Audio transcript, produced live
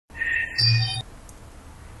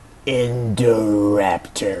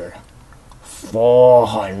Indoraptor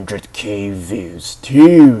 400k views,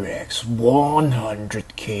 T-Rex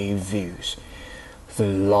 100k views,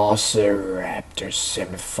 Velociraptor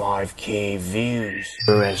 75k views.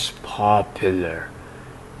 They're as popular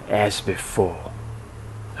as before.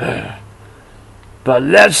 But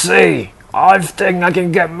let's see, I think I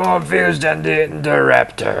can get more views than the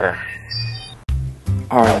Indoraptor.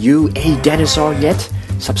 Are you a dinosaur yet?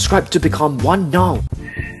 Subscribe to become one now.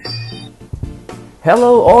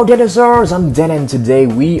 Hello all dinosaurs, I'm Dan and today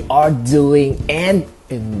we are doing an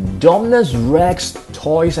Indominus Rex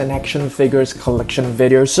toys and action figures collection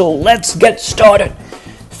video. So let's get started.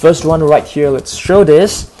 First one right here, let's show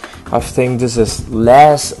this. I think this is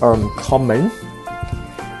less common.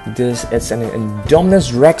 This is an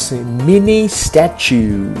Indominus Rex mini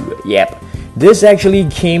statue. Yep. This actually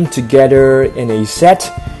came together in a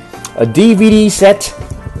set, a DVD set,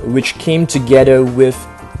 which came together with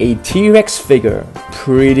a T-Rex figure.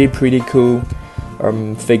 Pretty cool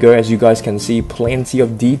figure, as you guys can see, plenty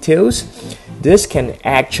of details. This can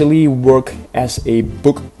actually work as a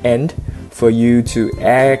bookend for you to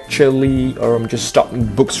actually just stop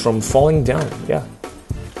books from falling down. Yeah.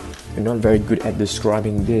 You're not very good at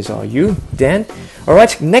describing this, are you, Dan?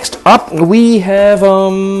 Alright, next up we have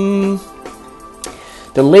the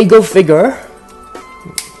Lego figure,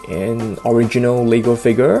 an original Lego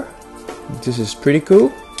figure. This is pretty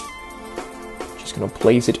cool. Just gonna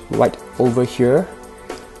place it right over here.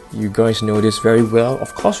 You guys know this very well.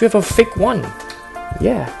 Of course, we have a fake one.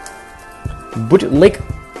 Yeah, bootleg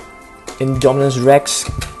Indominus Rex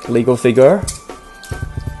Lego figure.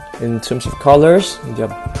 In terms of colors, they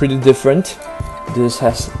are pretty different. This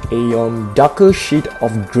has a darker shade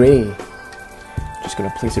of gray. Just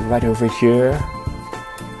gonna place it right over here.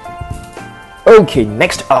 Okay,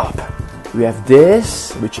 next up we have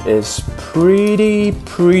this, which is pretty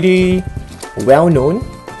well known.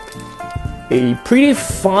 A pretty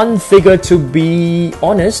fun figure, to be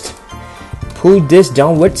honest. Pull this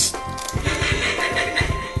downwards.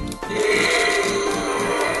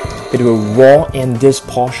 It will roar and this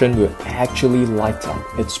portion will actually light up.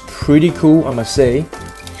 It's pretty cool, I must say.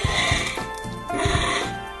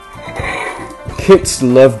 Kids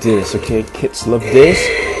love this, okay? Kids love this.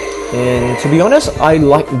 And to be honest, I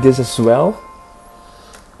like this as well.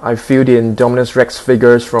 I feel the Indominus Rex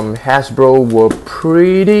figures from Hasbro were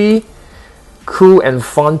pretty cool and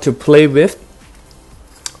fun to play with.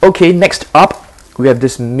 Okay, next up, we have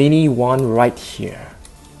this mini one right here.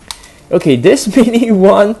 Okay, this mini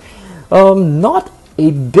one, not a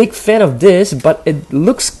big fan of this, but it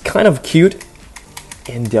looks kind of cute.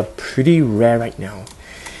 And they're pretty rare right now.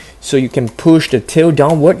 So you can push the tail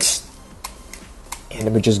downwards. And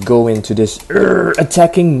let me just go into this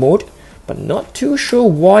attacking mode, but not too sure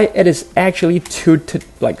why it is actually tilted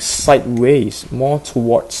like sideways, more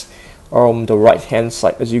towards the right hand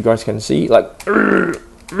side, as you guys can see, like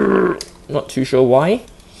not too sure why.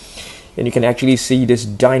 And you can actually see this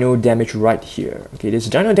dino damage right here. Okay, this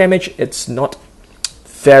dino damage, it's not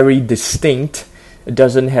very distinct. It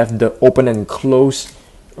doesn't have the open and close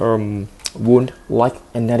wound like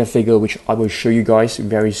another figure, which I will show you guys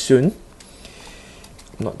very soon.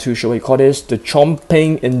 Not too sure what you call this, the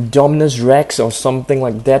chomping Indominus Rex or something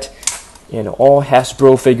like that. And all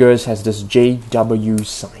Hasbro figures has this JW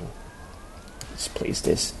sign. Let's place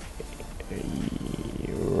this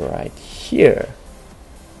right here.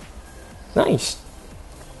 Nice.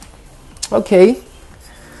 Okay.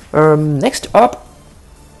 Next up,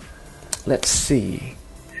 let's see.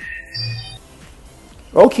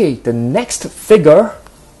 Okay, the next figure,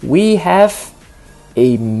 we have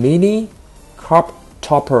a mini carp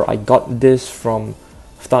topper. I got this from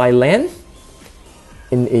Thailand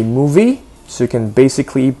in a movie, so you can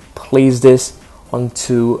basically place this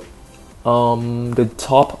onto the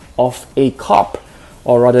top of a cup,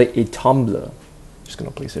 or rather a tumbler. Just gonna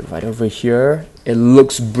place it right over here. It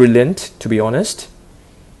looks brilliant, to be honest.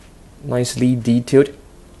 Nicely detailed.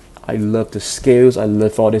 I love the scales, I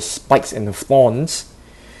love all the spikes and the thorns.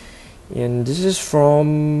 And this is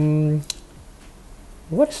from,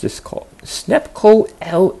 what is this called? Snapco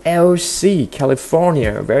LLC,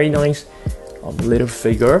 California. Very nice little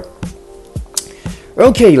figure.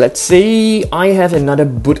 Okay, let's see. I have another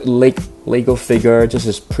bootleg Lego figure. This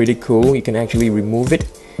is pretty cool. You can actually remove it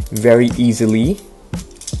very easily.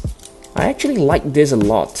 I actually like this a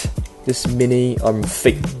lot. This mini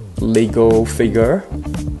fake Lego figure.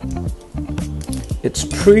 It's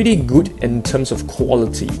pretty good in terms of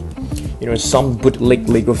quality. You know, some bootleg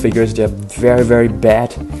Lego figures, they're very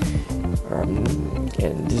bad,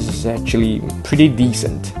 and this is actually pretty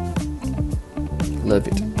decent. Love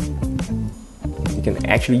it. You can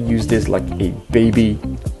actually use this like a baby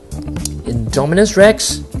Indominus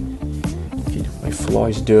Rex. Okay, my floor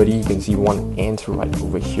is dirty. You can see one ant right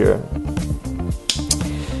over here.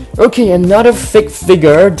 Okay, another fake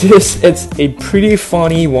figure. This is a pretty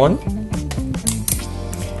funny one.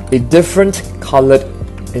 A different colored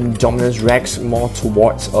Indominus Rex, more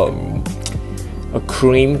towards a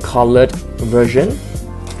cream colored version.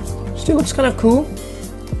 Still looks kind of cool.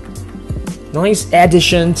 Nice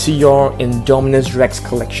addition to your Indominus Rex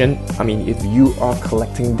collection. I mean, if you are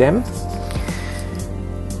collecting them.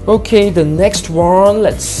 Okay, the next one,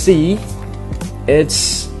 let's see.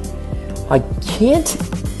 It's, I can't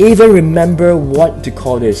even remember what to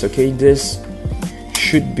call this. Okay, this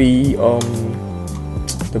should be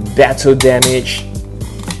the battle damage.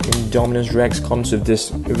 Indominus Rex comes with this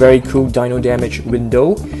very cool dino damage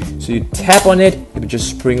window. So you tap on it, it will just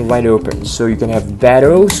spring right open. So you can have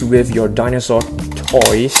battles with your dinosaur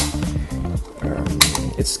toys.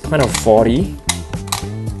 It's kind of 40.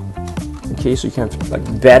 Okay, so you can have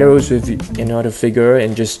like battles with another figure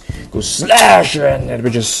and just go slash, and it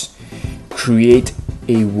will just create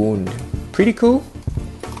a wound. Pretty cool.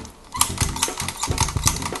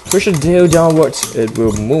 Push the tail downwards, it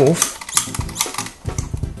will move.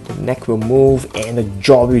 The neck will move, and the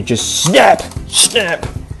jaw will just snap.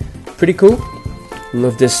 Pretty cool.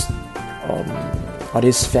 Love this. Are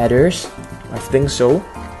these feathers? I think so.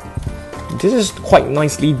 This is quite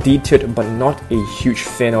nicely detailed, but not a huge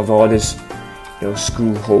fan of all this,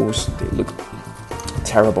 screw holes. They look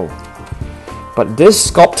terrible. But this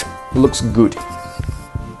sculpt looks good.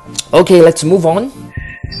 Okay, let's move on.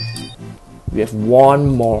 We have one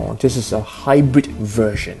more. This is a hybrid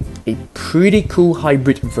version. A pretty cool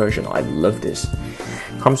hybrid version. I love this.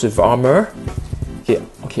 Comes with armor.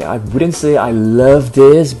 Okay, I wouldn't say I love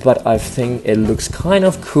this, but I think it looks kind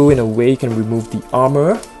of cool in a way. You can remove the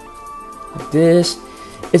armor. Like this.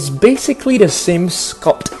 It's basically the same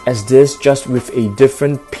sculpt as this, just with a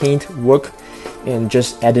different paint work and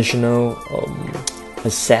just additional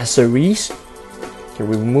accessories. Okay,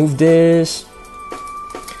 remove this.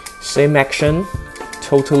 Same action,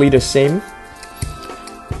 totally the same.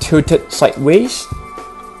 Tilted sideways.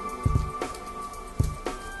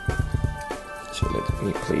 So let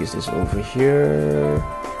me place this over here.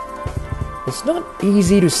 It's not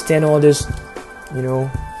easy to stand all this,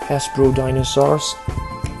 Hasbro dinosaurs.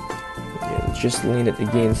 Yeah, just lean it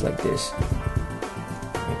against like this.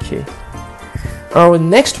 Okay. Our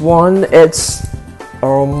next one, it's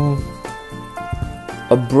a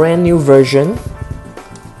brand new version.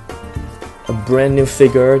 A brand new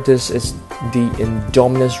figure. This is the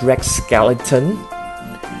Indominus Rex skeleton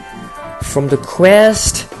from the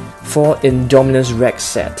Quest for Indominus Rex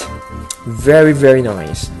set. Very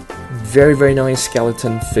nice. Very nice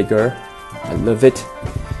skeleton figure. I love it.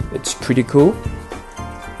 It's pretty cool.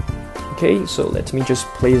 Okay, so let me just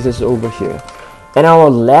place this over here. And our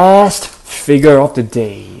last figure of the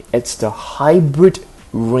day, it's the hybrid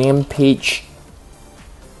Rampage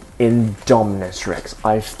Indominus Rex.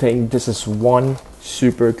 I think this is one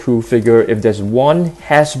super cool figure. If there's one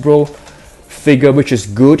Hasbro figure which is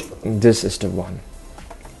good, this is the one.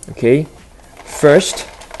 Okay, first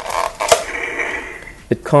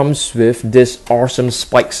it comes with this awesome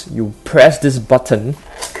spikes. You press this button,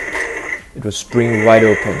 it will spring right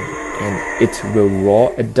open and it will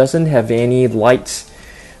roar. It doesn't have any lights,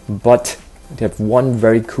 but it have one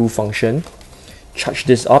very cool function. Charge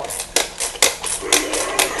this up,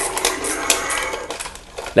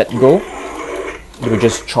 let go, it will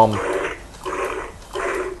just chomp.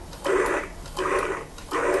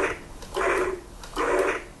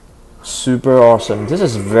 Super awesome. This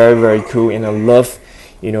is very cool, and I love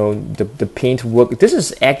the paint work. This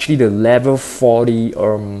is actually the level 40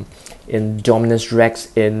 Indominus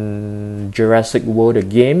Rex in Jurassic World, the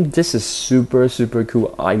game. This is super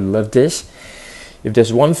cool. I love this. If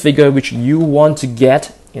there's one figure which you want to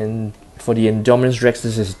get in for the Indominus Rex,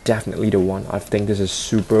 this is definitely the one. I think this is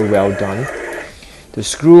super well done. The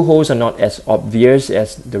screw holes are not as obvious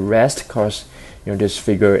as the rest, because this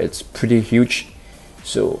figure, it's pretty huge.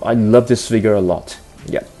 So I love this figure a lot.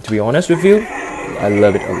 Yeah, to be honest with you, I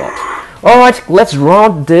love it a lot. Alright, let's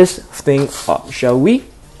round this thing up, shall we?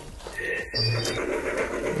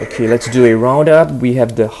 Okay, let's do a roundup. We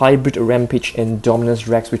have the hybrid Rampage Indominus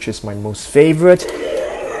Rex, which is my most favorite.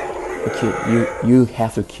 Okay, you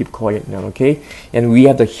have to keep quiet now, okay? And we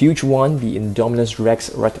have the huge one, the Indominus Rex,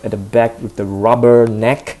 right at the back with the rubber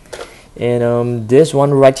neck. And this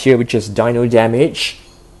one right here, which is Dino Damage.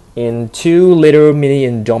 And two little mini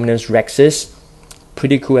Indominus Rexes.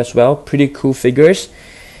 Pretty cool as well, pretty cool figures.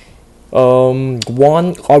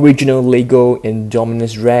 One original Lego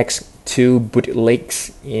Indominus Rex, 2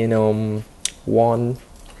 bootlegs in 1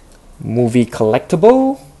 movie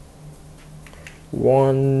collectible,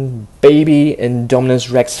 1 baby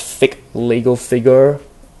Indominus Rex fake Lego figure,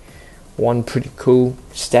 1 pretty cool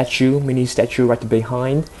statue, mini statue right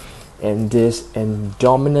behind, and this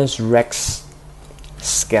Indominus Rex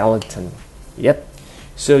skeleton. Yep.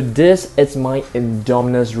 So this is my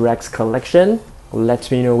Indominus Rex collection.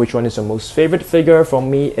 Let me know which one is your most favorite figure. For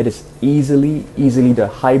me, it is easily the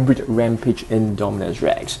hybrid Rampage Indominus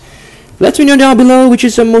Rex. Let me know down below which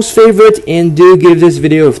is your most favorite, and do give this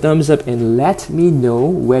video a thumbs up, and let me know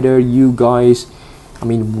whether you guys,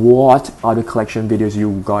 what other collection videos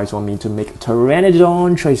you guys want me to make.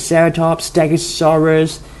 Pteranodon, Triceratops,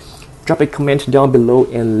 Stegosaurus. Drop a comment down below,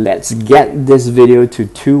 and let's get this video to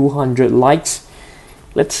 200 likes.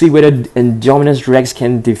 Let's see whether Indominus Rex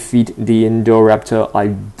can defeat the Indoraptor. I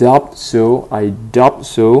doubt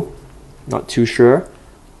so. Not too sure.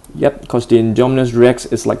 Yep, because the Indominus Rex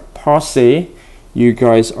is like passe. You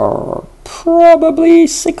guys are probably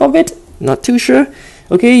sick of it. Not too sure.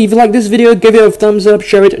 Okay, if you like this video, give it a thumbs up,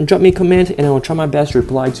 share it, and drop me a comment, and I will try my best to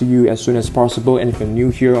reply to you as soon as possible. And if you're new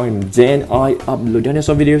here, I'm Dan. I upload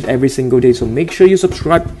dinosaur videos every single day, so make sure you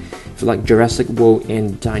subscribe if you like Jurassic World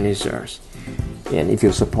and dinosaurs, and if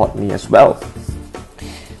you support me as well.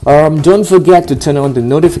 Don't forget to turn on the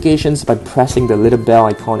notifications by pressing the little bell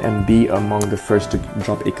icon and be among the first to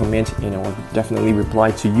drop a comment, and I will definitely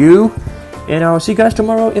reply to you. And I'll see you guys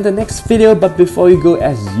tomorrow in the next video. But before you go,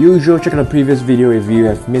 as usual, check out the previous video if you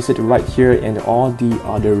have missed it right here, and all the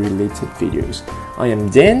other related videos. I am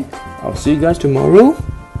Dan. I'll see you guys tomorrow.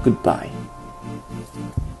 Goodbye.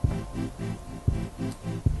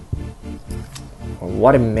 Oh,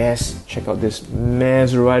 what a mess. Check out this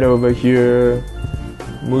mess right over here.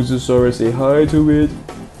 Mosasaurus, say hi to it.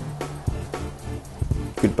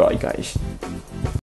 Goodbye, guys.